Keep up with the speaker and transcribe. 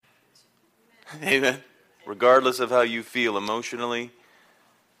Amen. Regardless of how you feel emotionally,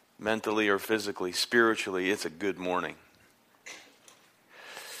 mentally, or physically, spiritually, it's a good morning.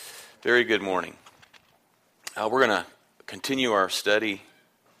 Very good morning. We're going to continue our study,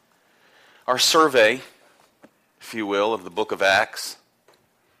 our survey, if you will, of the book of Acts.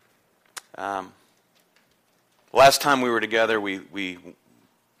 Last time we were together, we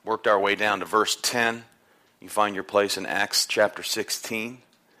worked our way down to verse 10. You find your place in Acts chapter 16.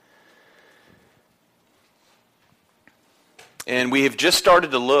 And we have just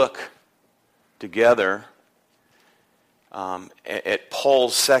started to look together at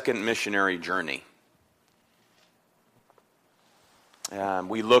Paul's second missionary journey.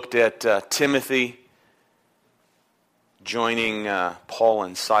 We looked at Timothy joining Paul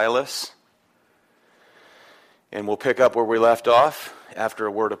and Silas. And we'll pick up where we left off after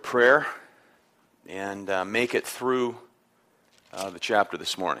a word of prayer and make it through the chapter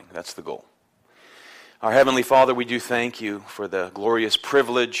this morning. That's the goal. Our Heavenly Father, we do thank you for the glorious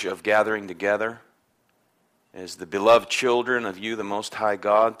privilege of gathering together as the beloved children of you, the Most High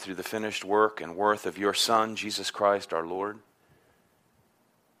God, through the finished work and worth of your Son, Jesus Christ our Lord.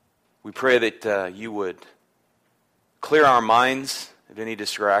 We pray that you would clear our minds of any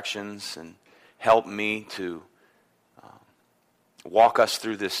distractions and help me to walk us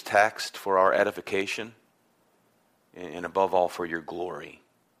through this text for our edification and above all for your glory.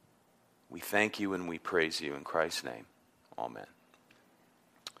 We thank you and we praise you in Christ's name. Amen.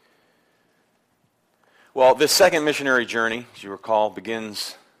 Well, this second missionary journey, as you recall,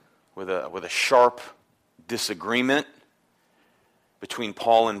 begins with a sharp disagreement between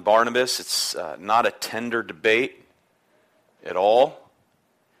Paul and Barnabas. It's not a tender debate at all,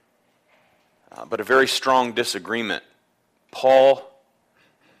 but a very strong disagreement. Paul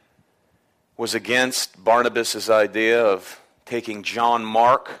was against Barnabas' idea of taking John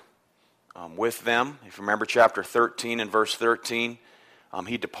Mark with them. If you remember chapter 13 and verse 13,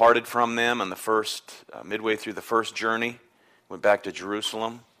 he departed from them on the first, midway through the first journey, went back to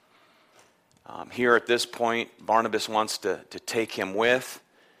Jerusalem. Here at this point, Barnabas wants to take him with.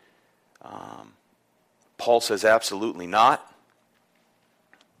 Paul says absolutely not.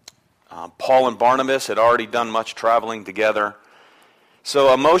 Paul and Barnabas had already done much traveling together.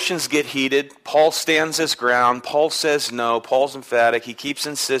 So emotions get heated. Paul stands his ground. Paul says no. Paul's emphatic. He keeps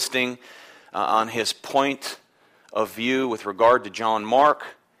insisting on his point of view with regard to John Mark.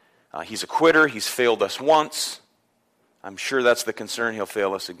 He's a quitter. He's failed us once. I'm sure that's the concern. He'll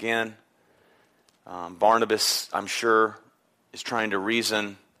fail us again. Barnabas, I'm sure, is trying to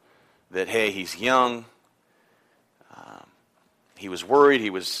reason that, hey, he's young. He was worried.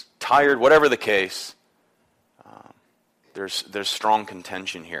 He was tired. Whatever the case, there's strong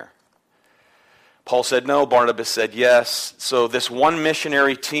contention here. Paul said no. Barnabas said yes. So this one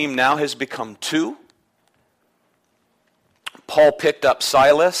missionary team now has become two. Paul picked up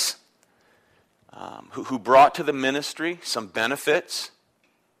Silas, who brought to the ministry some benefits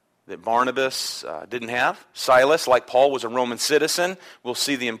that Barnabas didn't have. Silas, like Paul, was a Roman citizen. We'll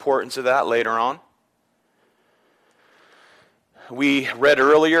see the importance of that later on. We read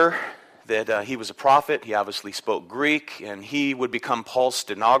earlier that he was a prophet. He obviously spoke Greek, and he would become Paul's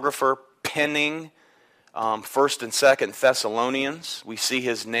stenographer, penning 1st and 2nd Thessalonians. We see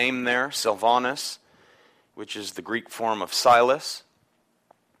his name there, Silvanus, which is the Greek form of Silas.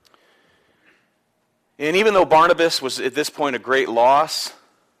 And even though Barnabas was at this point a great loss,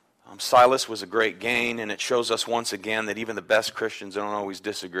 Silas was a great gain, and it shows us once again that even the best Christians don't always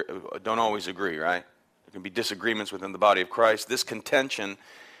agree, right? There can be disagreements within the body of Christ. This contention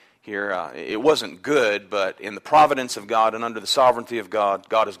here, it wasn't good, but in the providence of God and under the sovereignty of God,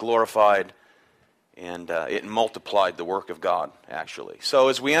 God is glorified, and it multiplied the work of God, actually. So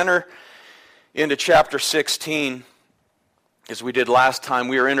as we enter into chapter 16, as we did last time,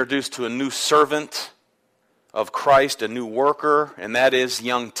 we are introduced to a new servant of Christ, a new worker, and that is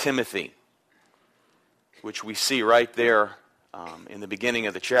young Timothy, which we see right there in the beginning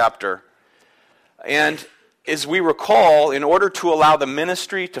of the chapter. And as we recall, in order to allow the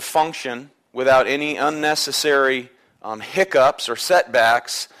ministry to function without any unnecessary hiccups or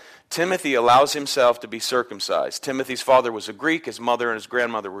setbacks, Timothy allows himself to be circumcised. Timothy's father was a Greek, his mother and his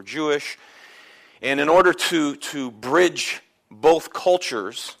grandmother were Jewish. And in order to bridge both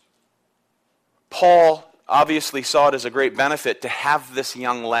cultures, Paul obviously saw it as a great benefit to have this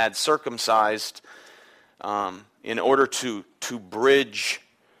young lad circumcised in order to bridge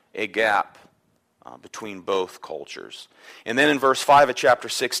a gap between both cultures. And then in verse 5 of chapter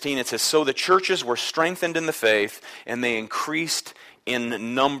 16 it says, "So the churches were strengthened in the faith, and they increased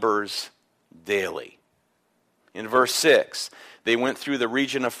in numbers daily." In verse 6, they went through the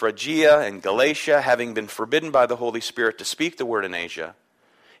region of Phrygia and Galatia, having been forbidden by the Holy Spirit to speak the word in Asia.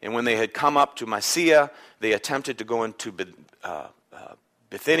 And when they had come up to Mysia, they attempted to go into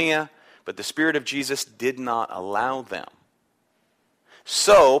Bithynia, but the Spirit of Jesus did not allow them.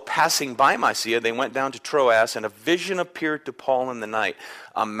 So, passing by Mysia, they went down to Troas, and a vision appeared to Paul in the night.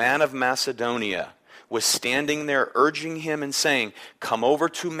 A man of Macedonia was standing there, urging him and saying, "Come over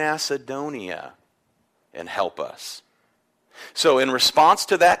to Macedonia and help us." So in response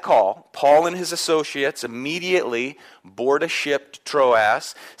to that call, Paul and his associates immediately board a ship to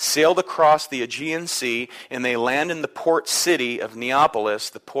Troas, sailed across the Aegean Sea, and they land in the port city of Neapolis,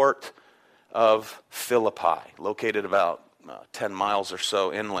 the port of Philippi, located about 10 miles or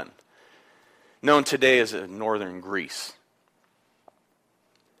so inland, known today as northern Greece.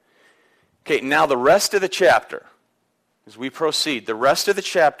 Okay, now the rest of the chapter, as we proceed, the rest of the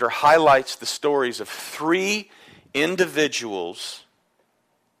chapter highlights the stories of three individuals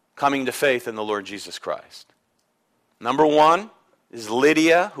coming to faith in the Lord Jesus Christ. Number one is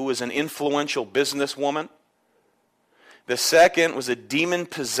Lydia, who was an influential businesswoman. The second was a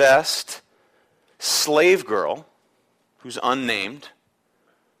demon-possessed slave girl who's unnamed.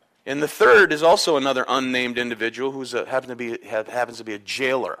 And the third is also another unnamed individual who happens to be a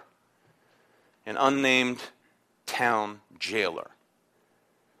jailer, an unnamed town jailer.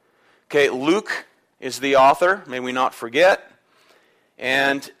 Okay, Luke is the author, may we not forget.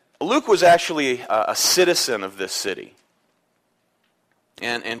 And Luke was actually a citizen of this city.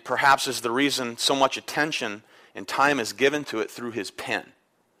 And perhaps is the reason so much attention and time is given to it through his pen.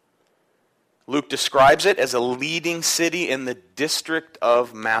 Luke describes it as a leading city in the district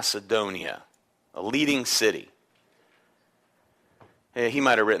of Macedonia. A leading city. He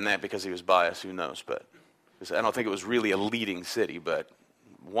might have written that because he was biased, who knows. But I don't think it was really a leading city, but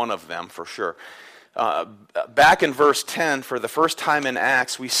one of them for sure. Back in verse 10, for the first time in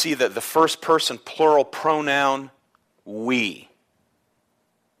Acts, we see that the first person plural pronoun, we.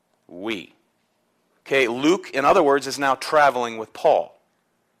 We. Okay, Luke, in other words, is now traveling with Paul.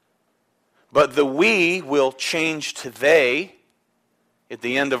 But the we will change to they at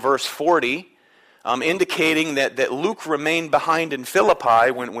the end of verse 40, indicating that Luke remained behind in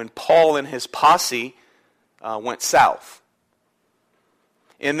Philippi when Paul and his posse went south.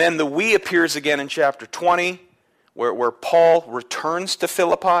 And then the we appears again in chapter 20, where Paul returns to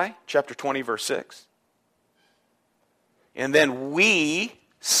Philippi, chapter 20, verse 6. And then we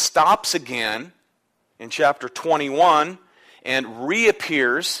stops again in chapter 21 and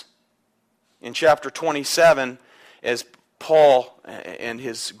reappears in chapter 27 as Paul and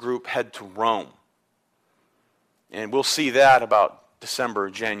his group head to Rome. And we'll see that about December or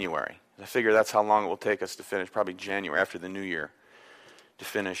January. I figure that's how long it will take us to finish, probably January, after the new year, to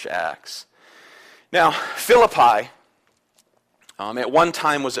finish Acts. Now, Philippi at one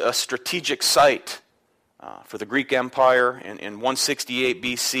time was a strategic site for the Greek Empire. In 168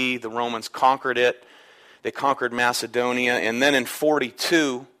 BC, the Romans conquered it. They conquered Macedonia. And then in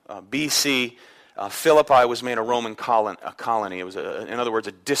 42 BC, Philippi was made a Roman colony. It was, in other words,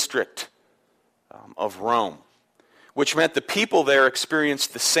 a district of Rome, which meant the people there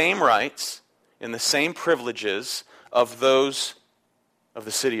experienced the same rights and the same privileges of those of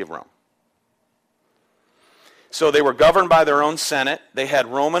the city of Rome. So they were governed by their own senate. They had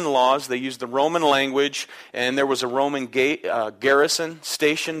Roman laws. They used the Roman language, and there was a Roman garrison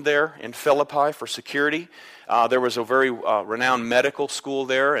stationed there in Philippi for security. There was a very renowned medical school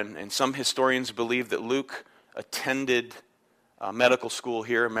there, and some historians believe that Luke attended medical school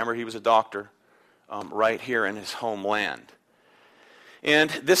here. Remember, he was a doctor right here in his homeland. And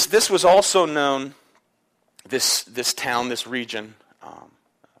this was also known, this town, this region,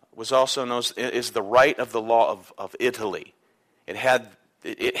 was also known as the right of the law of Italy. It had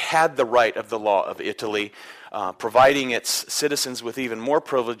the right of the law of Italy, providing its citizens with even more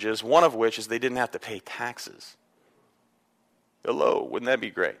privileges, one of which is they didn't have to pay taxes. Hello, wouldn't that be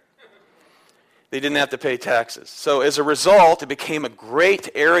great? They didn't have to pay taxes. So as a result, it became a great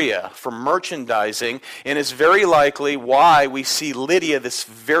area for merchandising, and is very likely why we see Lydia, this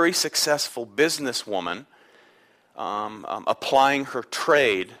very successful businesswoman, applying her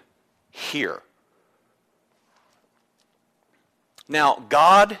trade here. Now,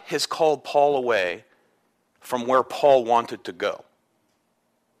 God has called Paul away from where Paul wanted to go.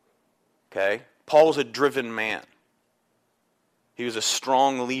 Okay? Paul was a driven man. He was a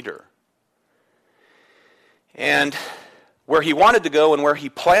strong leader. And where he wanted to go and where he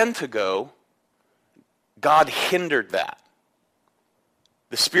planned to go, God hindered that.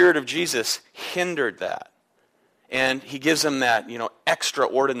 The Spirit of Jesus hindered that. And he gives them that,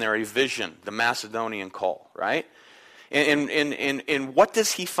 extraordinary vision, the Macedonian call, right? And what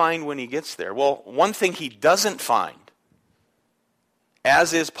does he find when he gets there? Well, one thing he doesn't find,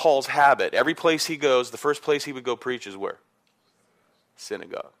 as is Paul's habit, every place he goes, the first place he would go preach is where?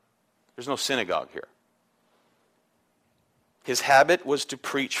 Synagogue. There's no synagogue here. His habit was to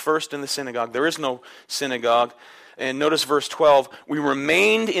preach first in the synagogue. There is no synagogue. And notice verse 12, we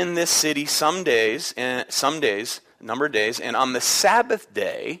remained in this city a number of days, and on the Sabbath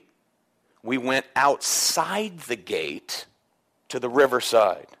day, we went outside the gate to the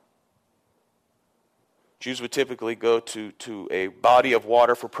riverside. Jews would typically go to a body of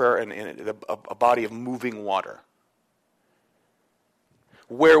water for prayer and a body of moving water,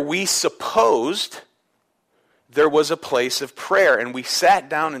 where we supposed there was a place of prayer, and we sat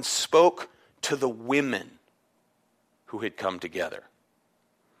down and spoke to the women who had come together.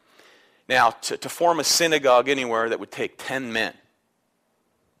 Now, to form a synagogue anywhere, that would take 10 men.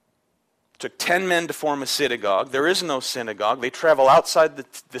 It took 10 men to form a synagogue. There is no synagogue. They travel outside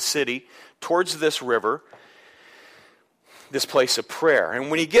the city towards this river, this place of prayer. And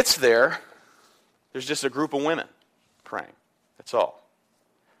when he gets there, there's just a group of women praying. That's all.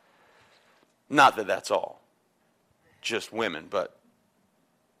 Not that that's all. Just women, but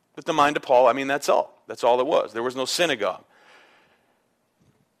with the mind of Paul, that's all. That's all it was. There was no synagogue.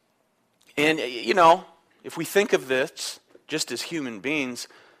 And, if we think of this just as human beings,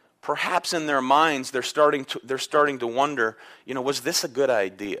 perhaps in their minds they're starting to wonder, was this a good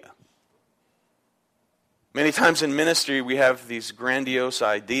idea? Many times in ministry we have these grandiose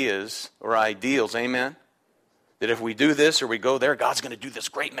ideas or ideals, amen? That if we do this or we go there, God's going to do this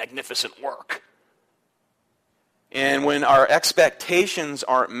great, magnificent work. And when our expectations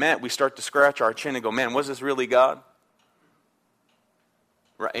aren't met, we start to scratch our chin and go, man, was this really God?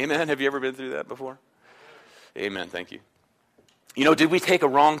 Right? Amen? Have you ever been through that before? Amen, thank you. Did we take a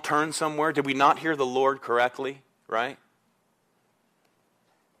wrong turn somewhere? Did we not hear the Lord correctly? Right?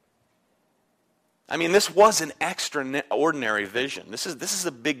 This was an extraordinary vision. This is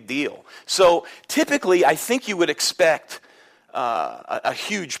a big deal. So typically, I think you would expect a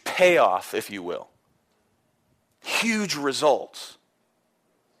huge payoff, if you will. Huge results.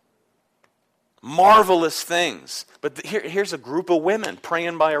 Marvelous things. But here's a group of women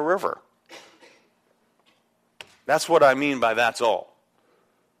praying by a river. That's what I mean by that's all.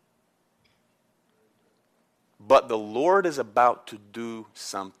 But the Lord is about to do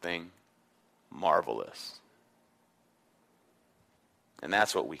something marvelous. And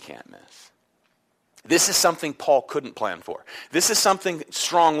that's what we can't miss. This is something Paul couldn't plan for. This is something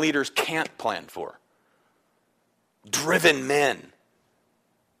strong leaders can't plan for. Driven men.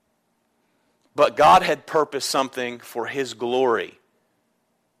 But God had purposed something for his glory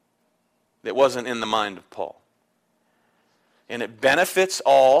that wasn't in the mind of Paul. And it benefits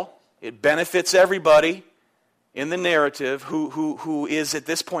all. It benefits everybody in the narrative who is at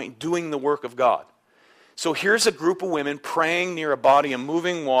this point doing the work of God. So here's a group of women praying near a body of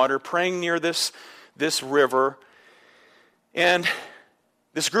moving water, praying near this river. And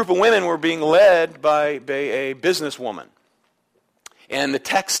this group of women were being led by a businesswoman. And the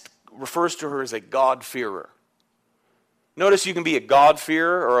text refers to her as a God-fearer. Notice you can be a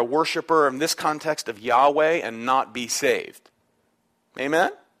God-fearer or a worshiper in this context of Yahweh and not be saved.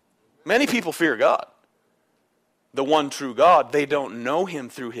 Amen? Many people fear God. The one true God, they don't know him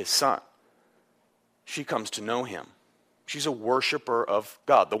through his Son. She comes to know him. She's a worshiper of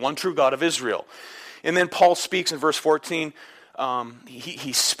God, the one true God of Israel. And then Paul speaks in verse 14.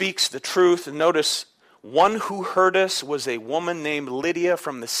 He speaks the truth. And notice, one who heard us was a woman named Lydia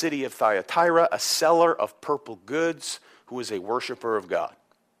from the city of Thyatira, a seller of purple goods, who was a worshiper of God.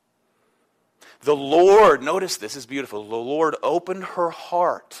 The Lord, notice this is beautiful, the Lord opened her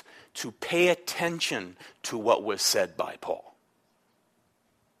heart to pay attention to what was said by Paul.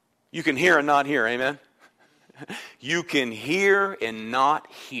 You can hear and not hear, amen? You can hear and not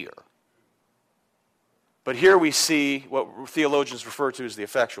hear. But here we see what theologians refer to as the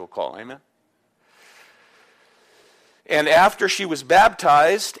effectual call, amen? And after she was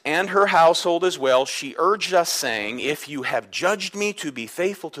baptized, and her household as well, she urged us, saying, if you have judged me to be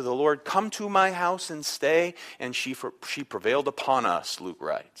faithful to the Lord, come to my house and stay. And she prevailed upon us, Luke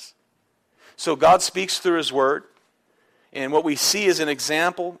writes. So God speaks through his word. And what we see is an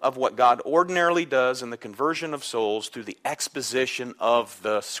example of what God ordinarily does in the conversion of souls through the exposition of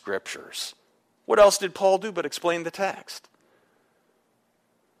the Scriptures. What else did Paul do but explain the text?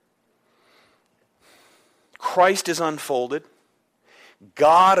 Christ is unfolded.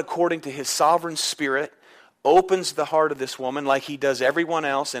 God, according to his sovereign Spirit, opens the heart of this woman like he does everyone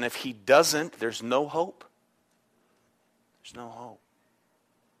else, and if he doesn't, there's no hope. There's no hope.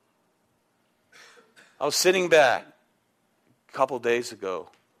 I was sitting back a couple days ago,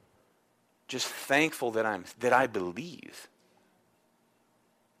 just thankful that I believe.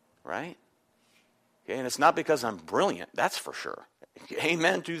 Right? Okay, and it's not because I'm brilliant, that's for sure.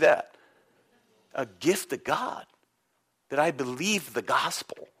 Amen to that. A gift of God that I believe the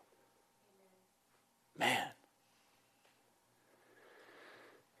gospel. Man.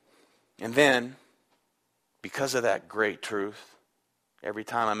 And then, because of that great truth, every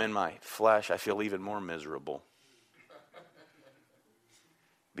time I'm in my flesh, I feel even more miserable.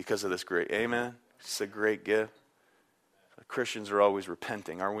 Because of this great, amen? It's a great gift. Christians are always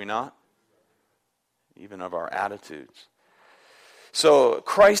repenting, are we not? Even of our attitudes. So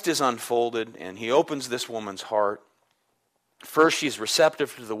Christ is unfolded, and he opens this woman's heart. First, she's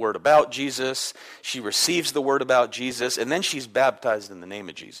receptive to the word about Jesus. She receives the word about Jesus, and then she's baptized in the name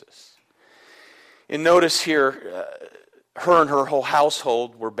of Jesus. And notice here, her and her whole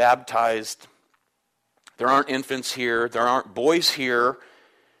household were baptized. There aren't infants here. There aren't boys here.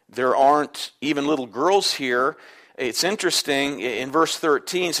 There aren't even little girls here. It's interesting, in verse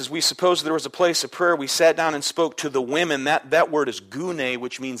 13, it says, we suppose there was a place of prayer. We sat down and spoke to the women. That word is gune,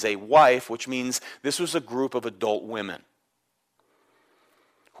 which means a wife, which means this was a group of adult women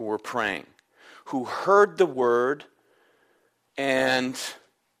who were praying, who heard the word and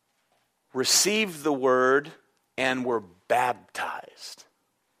received the word and were baptized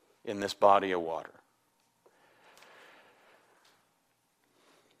in this body of water.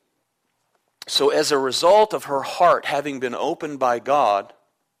 So as a result of her heart having been opened by God,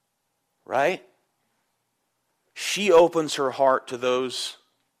 right? She opens her heart to those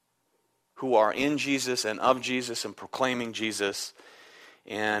who are in Jesus and of Jesus and proclaiming Jesus.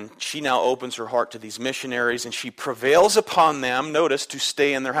 And she now opens her heart to these missionaries, and she prevails upon them, notice, to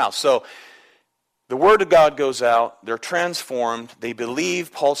stay in their house. So the word of God goes out, they're transformed, they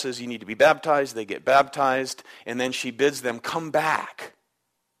believe. Paul says you need to be baptized, they get baptized, and then she bids them come back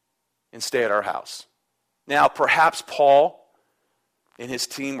and stay at our house. Now, perhaps Paul and his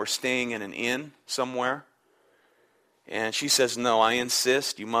team were staying in an inn somewhere, and she says, no, I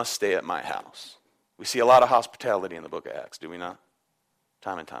insist, you must stay at my house. We see a lot of hospitality in the book of Acts, do we not?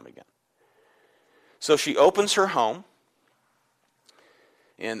 Time and time again. So she opens her home,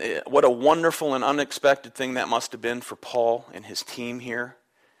 and what a wonderful and unexpected thing that must have been for Paul and his team here.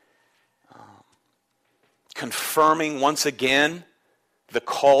 Confirming once again the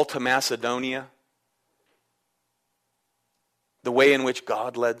call to Macedonia, the way in which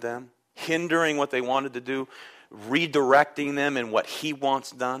God led them, hindering what they wanted to do, redirecting them in what he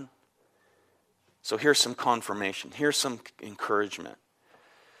wants done. So here's some confirmation. Here's some encouragement.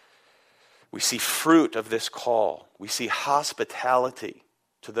 We see fruit of this call. We see hospitality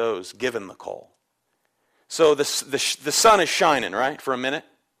to those given the call. So the sun is shining, right, for a minute?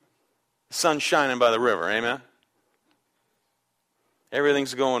 The sun's shining by the river, amen?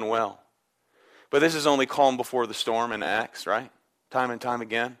 Everything's going well. But this is only calm before the storm in Acts, right? Time and time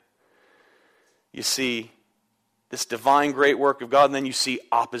again. You see this divine great work of God, and then you see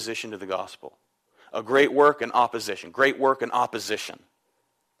opposition to the gospel. A great work and opposition. Great work and opposition.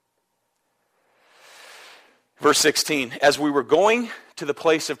 Verse 16, as we were going to the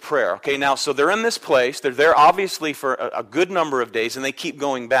place of prayer. Okay, now, so they're in this place. They're there obviously for a good number of days, and they keep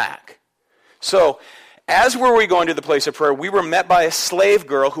going back. So, as we were going to the place of prayer, we were met by a slave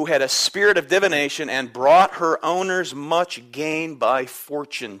girl who had a spirit of divination and brought her owners much gain by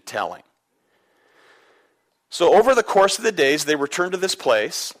fortune telling. So over the course of the days, they returned to this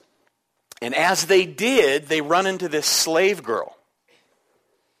place, and as they did, they run into this slave girl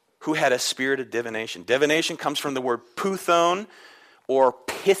who had a spirit of divination. Divination comes from the word puthon, or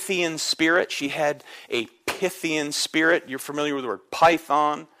Pythian spirit. She had a Pythian spirit. You're familiar with the word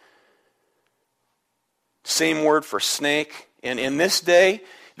python. Same word for snake. And in this day,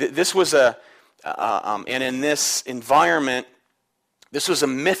 this was and in this environment, this was a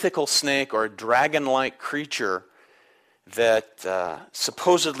mythical snake or a dragon-like creature that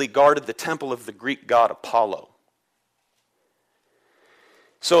supposedly guarded the temple of the Greek god Apollo.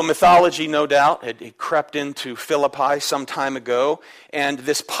 So mythology, no doubt, had crept into Philippi some time ago, and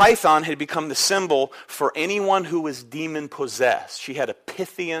this python had become the symbol for anyone who was demon-possessed. She had a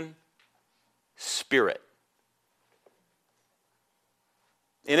Pythian spirit.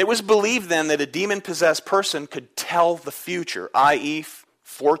 And it was believed then that a demon-possessed person could tell the future, i.e.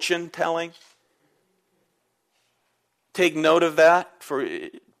 fortune telling. Take note of that. For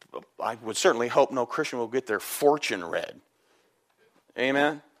I would certainly hope no Christian will get their fortune read.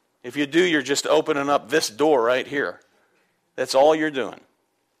 Amen? If you do, you're just opening up this door right here. That's all you're doing.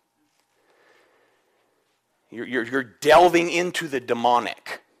 You're delving into the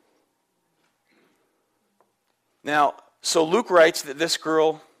demonic. Now, so Luke writes that this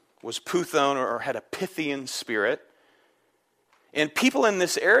girl was Puthon, or had a Pythian spirit. And people in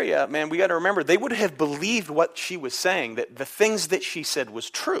this area, man, we got to remember, they would have believed what she was saying, that the things that she said was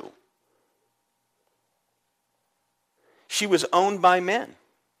true. She was owned by men.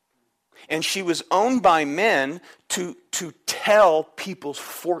 And she was owned by men to tell people's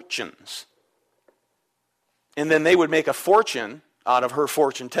fortunes. And then they would make a fortune out of her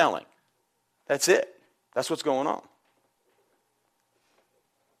fortune telling. That's it. That's what's going on.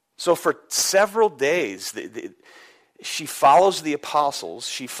 So for several days, she follows the apostles.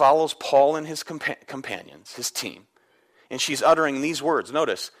 She follows Paul and his companions, his team. And she's uttering these words.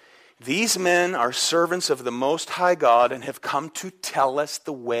 Notice, these men are servants of the Most High God and have come to tell us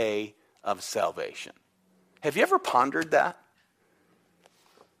the way of salvation. Have you ever pondered that?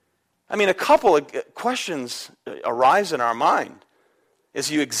 I mean, a couple of questions arise in our mind as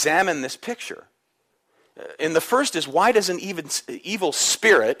you examine this picture. And the first is, why does an evil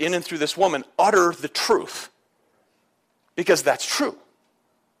spirit in and through this woman utter the truth? Because that's true.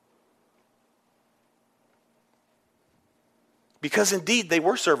 Because indeed they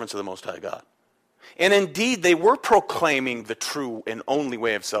were servants of the Most High God. And indeed they were proclaiming the true and only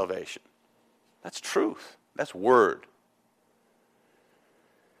way of salvation. That's truth. That's word.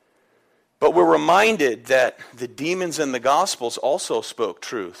 But we're reminded that the demons in the Gospels also spoke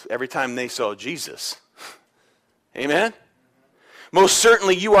truth every time they saw Jesus. Amen? Most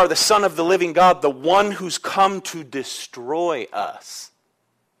certainly you are the Son of the living God, the one who's come to destroy us.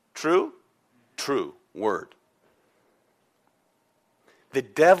 True? True. Word. The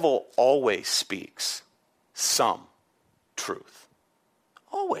devil always speaks some truth.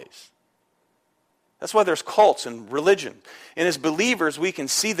 Always. That's why there's cults and religion. And as believers, we can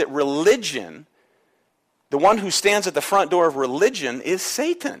see that religion, the one who stands at the front door of religion, is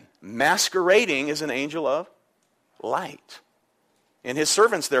Satan, masquerading as an angel of light. And his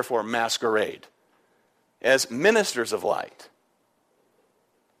servants, therefore, masquerade as ministers of light.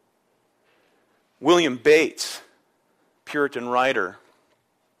 William Bates, Puritan writer,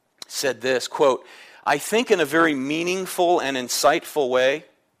 said this, quote, I think in a very meaningful and insightful way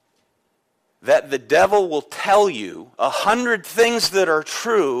that the devil will tell you 100 things that are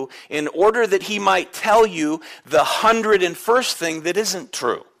true in order that he might tell you the 101st thing that isn't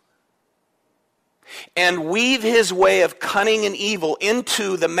true. And weave his way of cunning and evil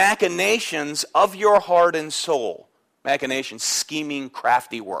into the machinations of your heart and soul. Machinations, scheming,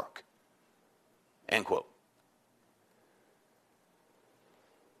 crafty work. End quote.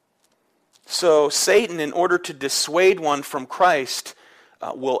 So Satan, in order to dissuade one from Christ,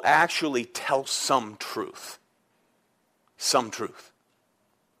 will actually tell some truth. Some truth.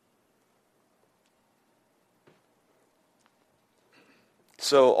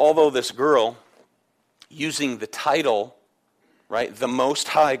 So although this girl, using the title, right, the Most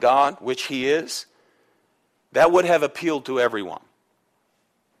High God, which he is, that would have appealed to everyone.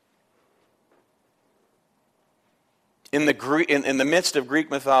 In the midst of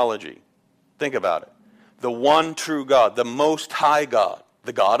Greek mythology, think about it. The one true God, the Most High God,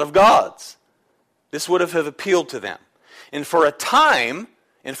 the God of gods. This would have appealed to them. And for a time,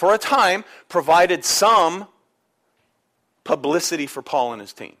 provided some publicity for Paul and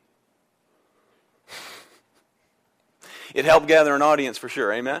his team. It helped gather an audience for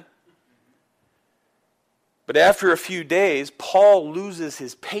sure, amen? But after a few days, Paul loses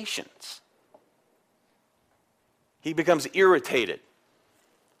his patience. He becomes irritated.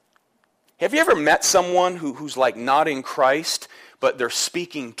 Have you ever met someone who's like not in Christ, but they're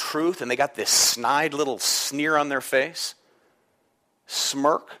speaking truth, and they got this snide little sneer on their face?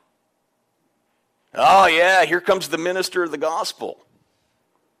 Smirk? Oh yeah, here comes the minister of the gospel.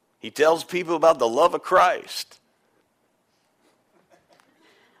 He tells people about the love of Christ.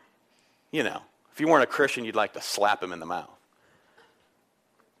 You know, if you weren't a Christian, you'd like to slap him in the mouth.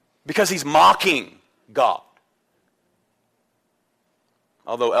 Because he's mocking God.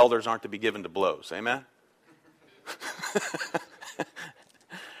 Although elders aren't to be given to blows. Amen?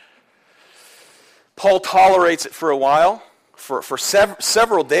 Paul tolerates it for a while, for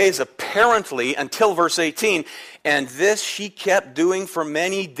several days apparently, until verse 18. And this she kept doing for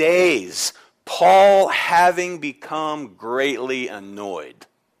many days, Paul having become greatly annoyed.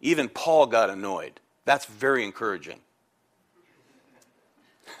 Even Paul got annoyed. That's very encouraging.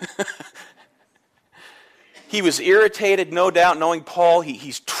 He was irritated, no doubt, knowing Paul.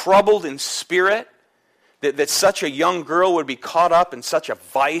 He's troubled in spirit that such a young girl would be caught up in such a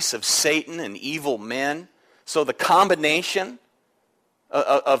vice of Satan and evil men. So the combination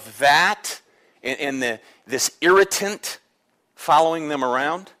of that and this irritant following them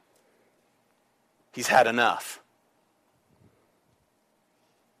around, he's had enough.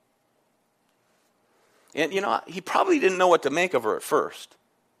 And, he probably didn't know what to make of her at first.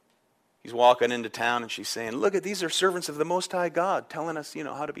 He's walking into town and she's saying, look, these are servants of the Most High God telling us,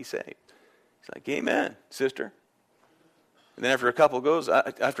 how to be saved. He's like, amen, sister. And then after a couple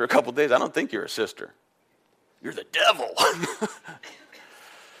days, I don't think you're a sister. You're the devil.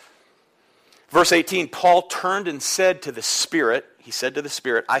 Verse 18, Paul turned and said to the Spirit,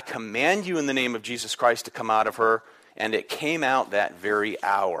 I command you in the name of Jesus Christ to come out of her. And it came out that very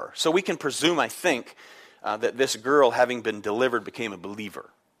hour. So we can presume, I think, that this girl, having been delivered, became a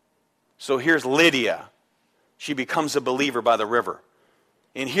believer. So here's Lydia. She becomes a believer by the river.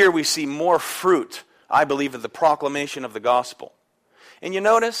 And here we see more fruit, I believe, of the proclamation of the gospel. And you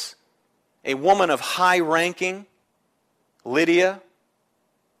notice, a woman of high ranking, Lydia,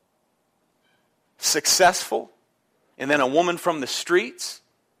 successful, and then a woman from the streets,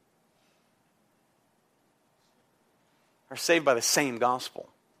 are saved by the same gospel,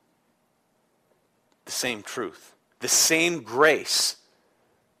 the same truth, the same grace.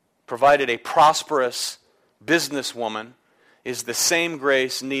 Provided a prosperous businesswoman is the same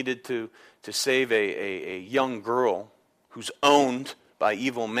grace needed to save a young girl who's owned by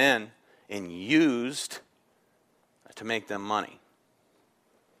evil men and used to make them money.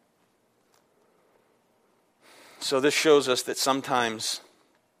 So this shows us that sometimes,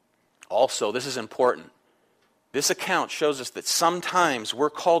 also, this is important, this account shows us that sometimes we're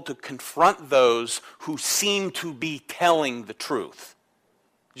called to confront those who seem to be telling the truth.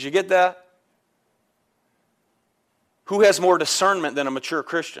 Did you get that? Who has more discernment than a mature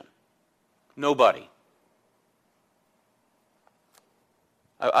Christian? Nobody.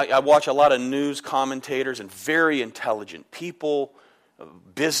 I watch a lot of news commentators and very intelligent people,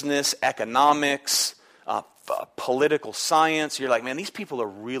 business, economics, political science. You're like, man, these people are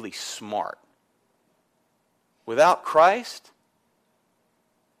really smart. Without Christ,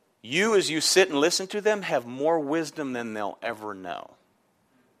 you, as you sit and listen to them, have more wisdom than they'll ever know.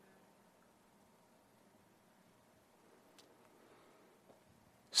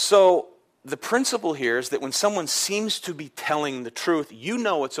 So, the principle here is that when someone seems to be telling the truth, you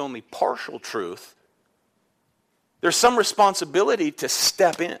know it's only partial truth. There's some responsibility to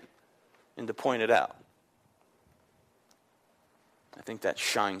step in and to point it out. I think that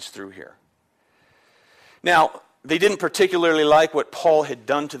shines through here. Now, they didn't particularly like what Paul had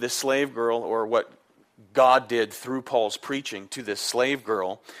done to this slave girl, or what God did through Paul's preaching to this slave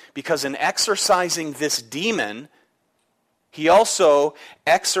girl, because in exorcising this demon, he also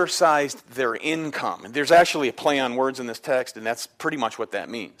exorcised their income. And there's actually a play on words in this text, and that's pretty much what that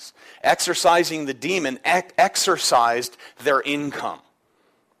means. Exorcising the demon exorcised their income.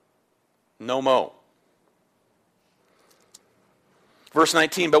 No mo. Verse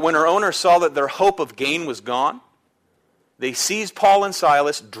 19, but when her owners saw that their hope of gain was gone, they seized Paul and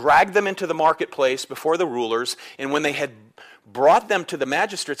Silas, dragged them into the marketplace before the rulers, and when they had brought them to the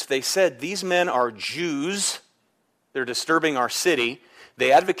magistrates, they said, these men are Jews. They're disturbing our city.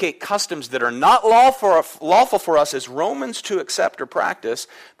 They advocate customs that are not lawful for us as Romans to accept or practice.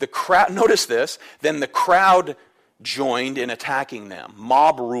 The crowd, notice this, then the crowd joined in attacking them.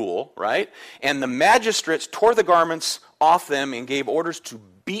 Mob rule, right? And the magistrates tore the garments off them and gave orders to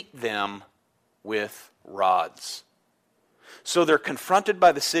beat them with rods. So they're confronted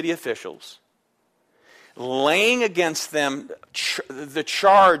by the city officials, laying against them the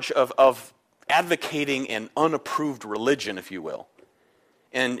charge of advocating an unapproved religion, if you will,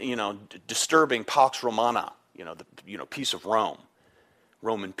 and disturbing Pax Romana, the peace of Rome,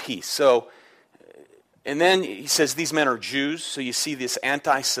 Roman peace. So, and then he says these men are Jews. So you see this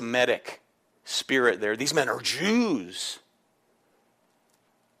anti-Semitic spirit there. These men are Jews.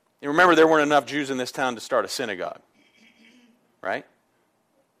 And remember, there weren't enough Jews in this town to start a synagogue, right?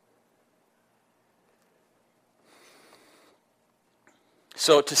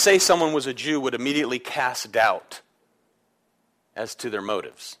 So to say someone was a Jew would immediately cast doubt as to their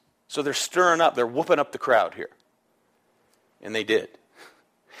motives. So they're stirring up, they're whooping up the crowd here. And they did.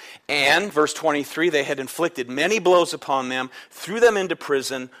 And, verse 23, they had inflicted many blows upon them, threw them into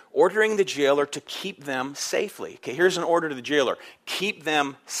prison, ordering the jailer to keep them safely. Okay, here's an order to the jailer. Keep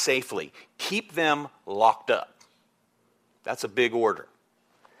them safely. Keep them locked up. That's a big order.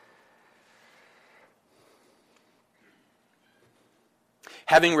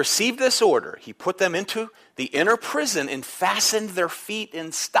 Having received this order, he put them into the inner prison and fastened their feet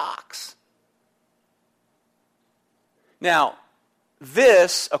in stocks. Now,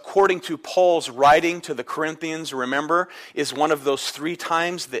 this, according to Paul's writing to the Corinthians, remember, is one of those 3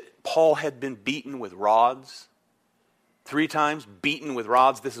 times that Paul had been beaten with rods. 3 times beaten with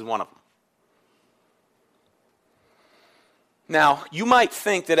rods. This is one of them. Now, you might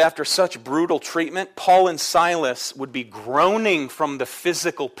think that after such brutal treatment, Paul and Silas would be groaning from the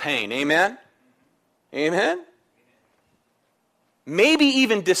physical pain. Amen? Amen? Maybe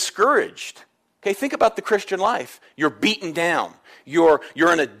even discouraged. Okay, think about the Christian life. You're beaten down. You're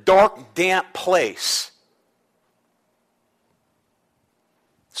in a dark, damp place.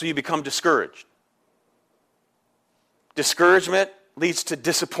 So you become discouraged. Discouragement leads to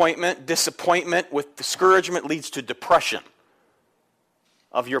disappointment. Disappointment with discouragement leads to depression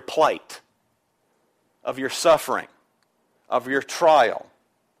of your plight, of your suffering, of your trial.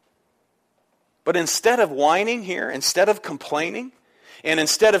 But instead of whining here, instead of complaining, and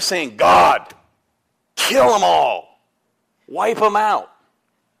instead of saying, God, kill them all, wipe them out,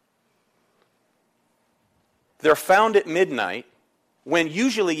 they're found at midnight when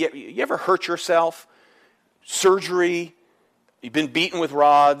usually, you ever hurt yourself? Surgery, you've been beaten with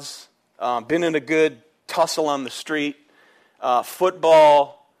rods, been in a good tussle on the street,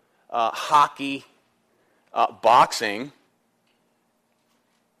 football, hockey, boxing.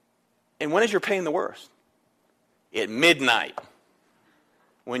 And when is your pain the worst? At midnight,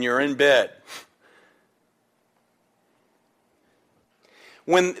 when you're in bed.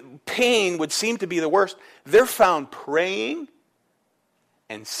 When pain would seem to be the worst, they're found praying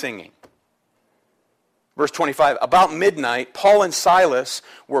and singing. Verse 25, about midnight, Paul and Silas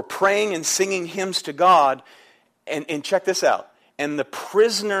were praying and singing hymns to God, and check this out, and the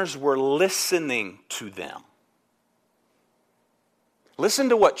prisoners were listening to them. Listen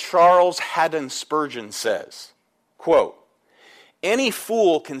to what Charles Haddon Spurgeon says. Quote, any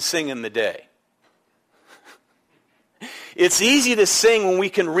fool can sing in the day. It's easy to sing when we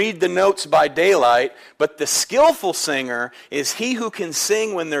can read the notes by daylight, but the skillful singer is he who can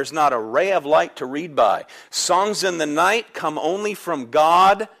sing when there's not a ray of light to read by. Songs in the night come only from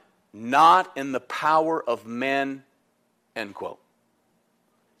God, not in the power of men. End quote.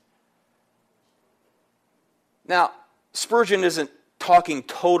 Now, Spurgeon isn't talking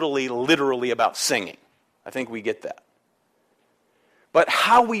totally literally about singing. I think we get that. But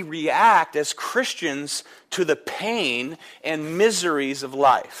how we react as Christians to the pain and miseries of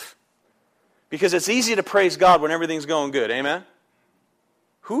life. Because it's easy to praise God when everything's going good. Amen?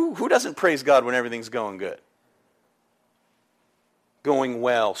 Who doesn't praise God when everything's going good? Going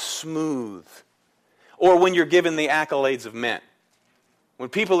well, smooth. Or when you're given the accolades of men. When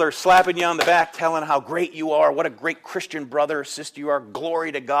people are slapping you on the back, telling how great you are, what a great Christian brother or sister you are,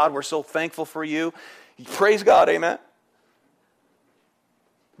 glory to God, we're so thankful for you. Praise God, amen?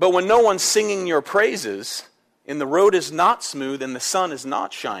 But when no one's singing your praises, and the road is not smooth, and the sun is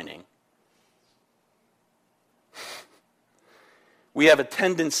not shining, we have a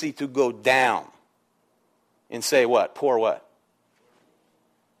tendency to go down and say what? Poor what?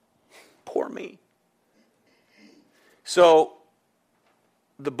 Poor me. So,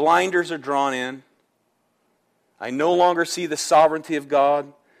 the blinders are drawn in. I no longer see the sovereignty of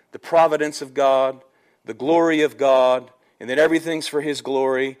God, the providence of God, the glory of God, and that everything's for His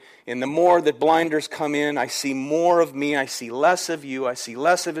glory. And the more that blinders come in, I see more of me, I see less of you, I see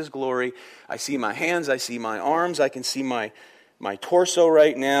less of His glory. I see my hands, I see my arms, I can see my torso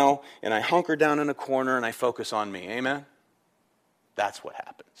right now, and I hunker down in a corner and I focus on me. Amen? That's what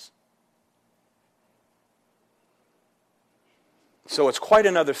happens. So it's quite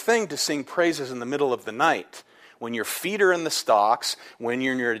another thing to sing praises in the middle of the night, when your feet are in the stocks, when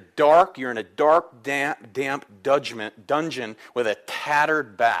you're in a dark, damp dungeon with a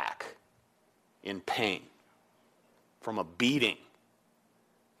tattered back in pain from a beating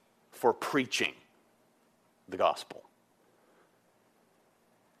for preaching the gospel.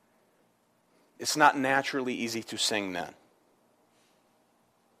 It's not naturally easy to sing then.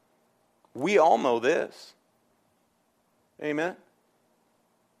 We all know this. Amen?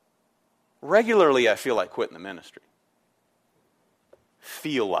 Regularly, I feel like quitting the ministry.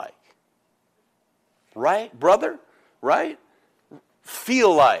 Feel like. Right, brother? Right?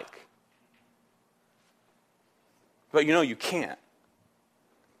 Feel like. But you know, you can't.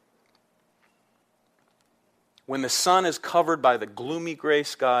 When the sun is covered by the gloomy gray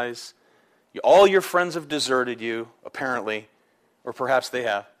skies, all your friends have deserted you, apparently, or perhaps they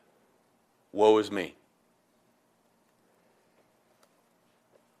have. Woe is me.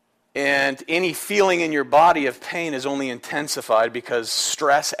 And any feeling in your body of pain is only intensified because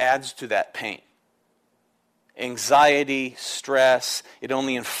stress adds to that pain. Anxiety, stress, it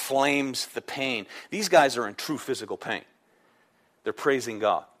only inflames the pain. These guys are in true physical pain. They're praising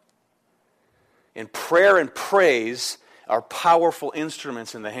God. And prayer and praise are powerful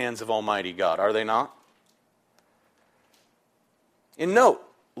instruments in the hands of Almighty God, are they not? And note,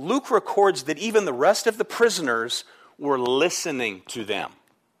 Luke records that even the rest of the prisoners were listening to them.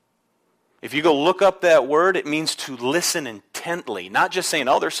 If you go look up that word, it means to listen intently. Not just saying,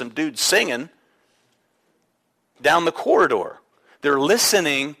 oh, there's some dude singing down the corridor. They're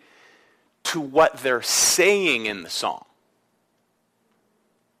listening to what they're saying in the song.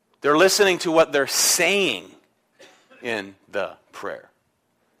 They're listening to what they're saying in the prayer.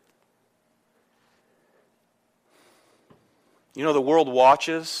 You know, the world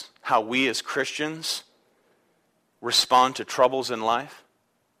watches how we as Christians respond to troubles in life.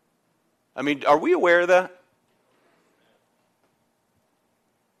 I mean, are we aware of that?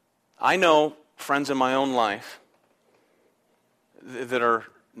 I know friends in my own life that are,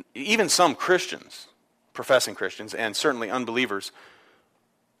 even some Christians, professing Christians, and certainly unbelievers,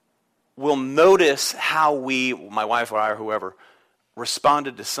 will notice how we, my wife or I or whoever,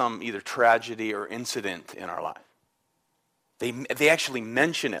 responded to some either tragedy or incident in our life. They actually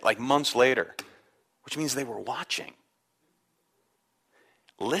mention it like months later, which means they were watching,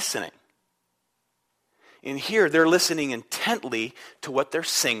 listening. And here they're listening intently to what they're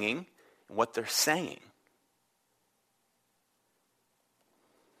singing and what they're saying.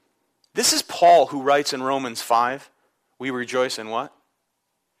 This is Paul who writes in Romans 5, we rejoice in what?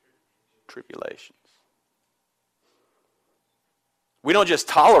 Tribulations. We don't just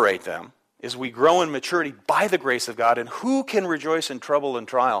tolerate them as we grow in maturity by the grace of God. And who can rejoice in trouble and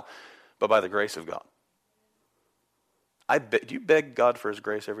trial but by the grace of God? Do you beg God for his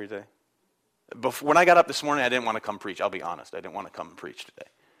grace every day? When I got up this morning, I didn't want to come preach. I'll be honest. I didn't want to come and preach today.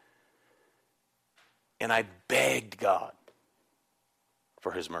 And I begged God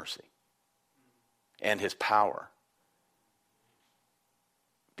for his mercy and his power.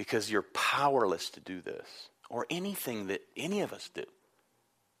 Because you're powerless to do this or anything that any of us do.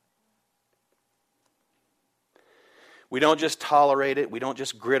 We don't just tolerate it. We don't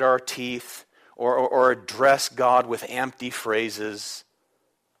just grit our teeth or address God with empty phrases.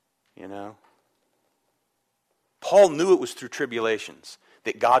 You know? Paul knew it was through tribulations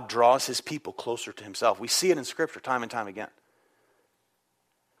that God draws his people closer to himself. We see it in Scripture time and time again.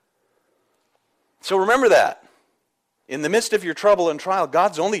 So remember that. In the midst of your trouble and trial,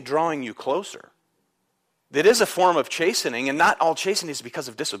 God's only drawing you closer. That is a form of chastening, and not all chastening is because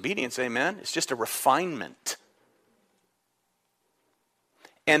of disobedience, amen? It's just a refinement.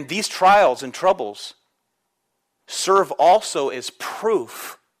 And these trials and troubles serve also as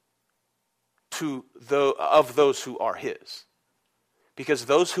proof of those who are his. Because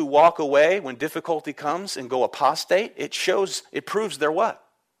those who walk away when difficulty comes and go apostate, it proves they're what?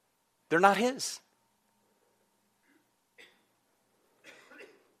 They're not his.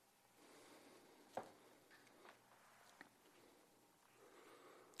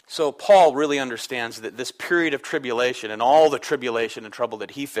 So Paul really understands that this period of tribulation and all the tribulation and trouble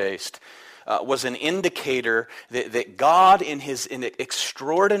that he faced was an indicator that God in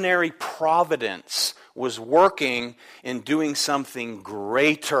extraordinary providence was working in doing something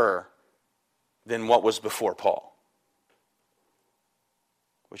greater than what was before Paul.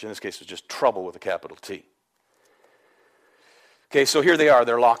 Which in this case was just trouble with a capital T. Okay, so here they are.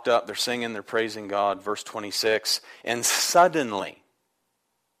 They're locked up. They're singing. They're praising God. Verse 26. And suddenly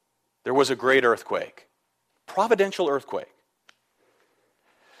there was a great earthquake. Providential earthquake.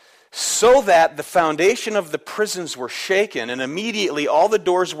 So that the foundation of the prisons were shaken, and immediately all the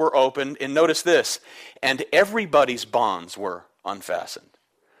doors were opened, and notice this, and everybody's bonds were unfastened.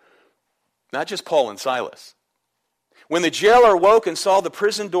 Not just Paul and Silas. When the jailer woke and saw the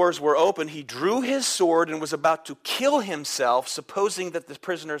prison doors were open, he drew his sword and was about to kill himself, supposing that the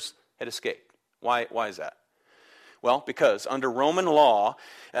prisoners had escaped. Why is that? Well, because under Roman law,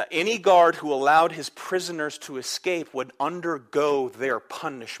 any guard who allowed his prisoners to escape would undergo their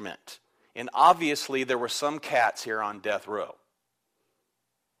punishment. And obviously there were some cats here on death row.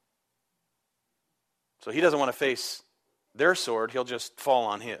 So he doesn't want to face their sword, he'll just fall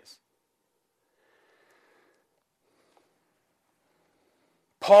on his.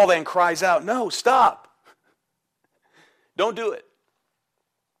 Paul then cries out, "No, stop. Don't do it."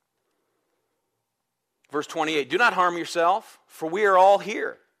 Verse 28, "Do not harm yourself, for we are all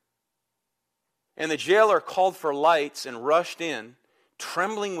here." And the jailer called for lights and rushed in.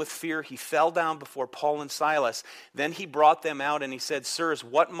 Trembling with fear, he fell down before Paul and Silas. Then he brought them out and he said, "Sirs,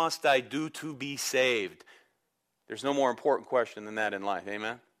 what must I do to be saved?" There's no more important question than that in life,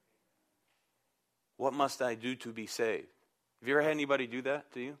 amen? What must I do to be saved? Have you ever had anybody do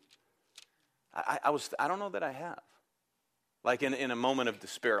that to you? I don't know that I have. Like in a moment of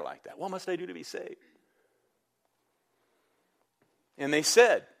despair like that. What must I do to be saved? And they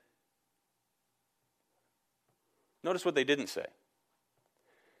said, notice what they didn't say.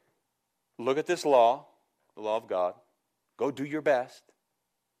 Look at this law, the law of God. Go do your best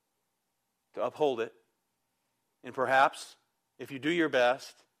to uphold it. And perhaps, if you do your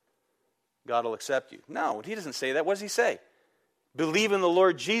best, God will accept you. No, he doesn't say that. What does he say? Believe in the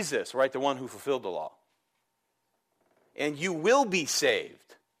Lord Jesus, right? The one who fulfilled the law. And you will be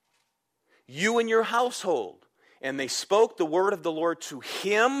saved. You and your household. And they spoke the word of the Lord to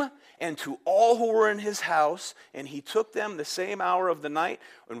him and to all who were in his house. And he took them the same hour of the night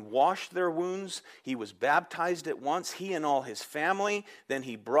and washed their wounds. He was baptized at once, he and all his family. Then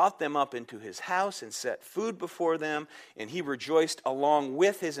he brought them up into his house and set food before them. And he rejoiced along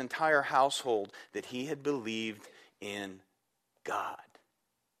with his entire household that he had believed in God.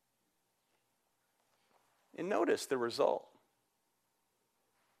 And notice the result.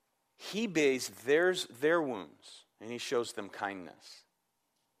 He bathes their wounds, and he shows them kindness.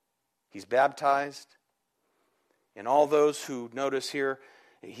 He's baptized, and all those who, notice here,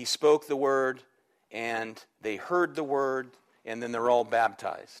 he spoke the word, and they heard the word, and then they're all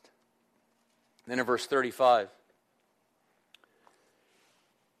baptized. Then in verse 35,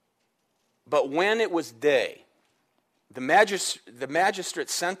 but when it was day, the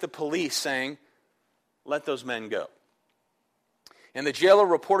magistrate sent the police saying, let those men go. And the jailer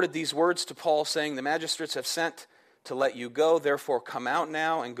reported these words to Paul, saying, the magistrates have sent to let you go, therefore come out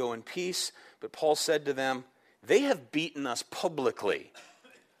now and go in peace. But Paul said to them, they have beaten us publicly,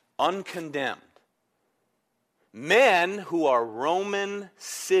 uncondemned. Men who are Roman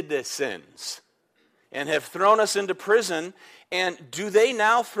citizens, and have thrown us into prison, and do they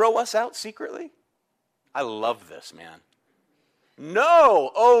now throw us out secretly? I love this, man.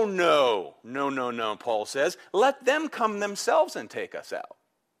 No, oh no, no, Paul says. Let them come themselves and take us out.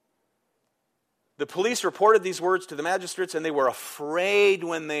 The police reported these words to the magistrates, and they were afraid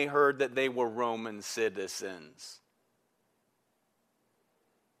when they heard that they were Roman citizens.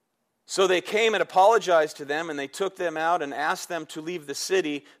 So they came and apologized to them, and they took them out and asked them to leave the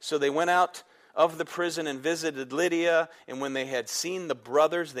city. So they went out of the prison and visited Lydia, and when they had seen the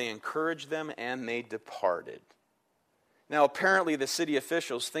brothers, they encouraged them, and they departed. Now, apparently, the city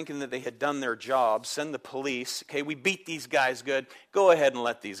officials, thinking that they had done their job, send the police. Okay, we beat these guys good. Go ahead and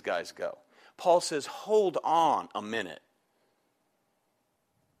let these guys go. Paul says, hold on a minute.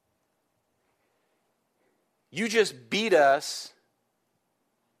 You just beat us,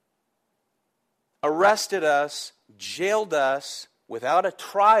 arrested us, jailed us without a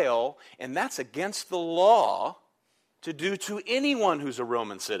trial, and that's against the law to do to anyone who's a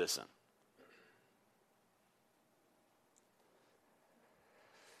Roman citizen.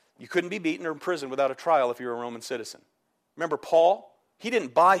 You couldn't be beaten or imprisoned without a trial if you're a Roman citizen. Remember Paul? He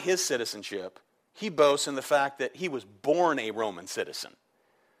didn't buy his citizenship. He boasts in the fact that he was born a Roman citizen.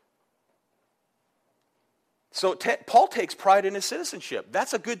 So Paul takes pride in his citizenship.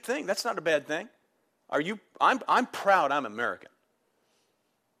 That's a good thing. That's not a bad thing. I'm proud I'm American.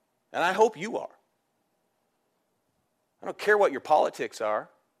 And I hope you are. I don't care what your politics are.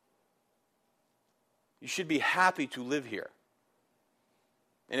 You should be happy to live here.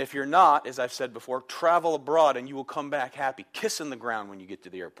 And if you're not, as I've said before, travel abroad and you will come back happy, kissing the ground when you get to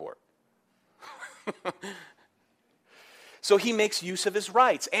the airport. So he makes use of his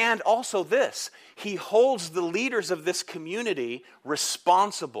rights. And also this, he holds the leaders of this community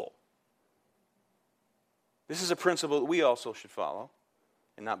responsible. This is a principle that we also should follow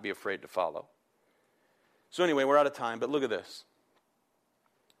and not be afraid to follow. So anyway, we're out of time, but look at this.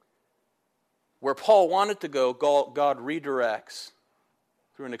 Where Paul wanted to go, God redirects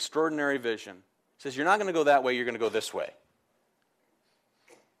through an extraordinary vision. He says, you're not going to go that way, you're going to go this way.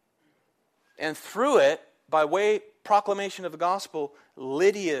 And through it, by way proclamation of the gospel,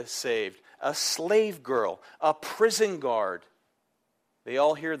 Lydia is saved, a slave girl, a prison guard. They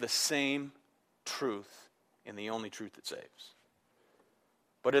all hear the same truth, and the only truth that saves.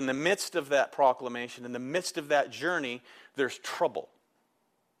 But in the midst of that proclamation, in the midst of that journey, there's trouble,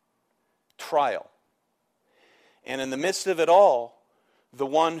 trial. And in the midst of it all, the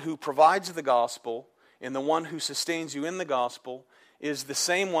one who provides the gospel and the one who sustains you in the gospel is the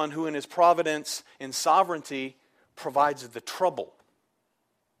same one who in his providence and sovereignty provides the trouble.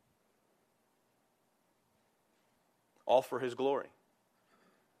 All for his glory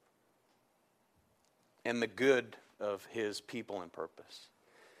and the good of his people and purpose.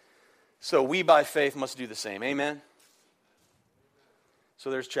 So we by faith must do the same. Amen? So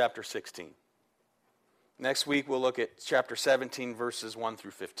there's chapter 16. Next week we'll look at chapter 17, verses 1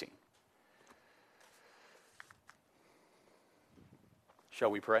 through 15. Shall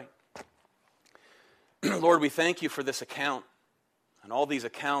we pray? Lord, we thank you for this account and all these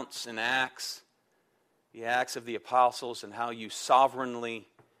accounts in Acts, the Acts of the apostles, and how you sovereignly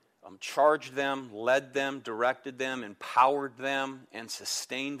charged them, led them, directed them, empowered them, and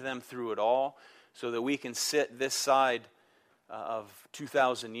sustained them through it all, so that we can sit this side of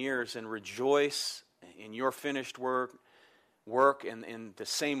 2,000 years and rejoice in your finished work and in the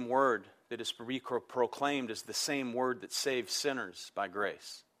same word that is proclaimed as the same word that saves sinners by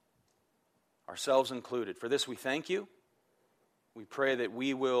grace, ourselves included. For this we thank you. We pray that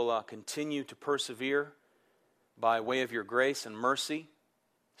we will continue to persevere by way of your grace and mercy.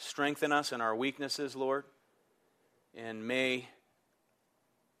 Strengthen us in our weaknesses, Lord, and may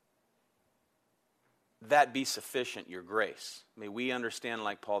that be sufficient, your grace. May we understand,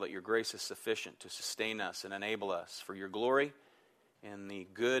 like Paul, that your grace is sufficient to sustain us and enable us for your glory and the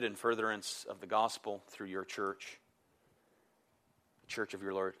good and furtherance of the gospel through your church, the church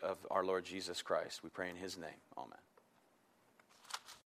of our Lord Jesus Christ. We pray in his name. Amen.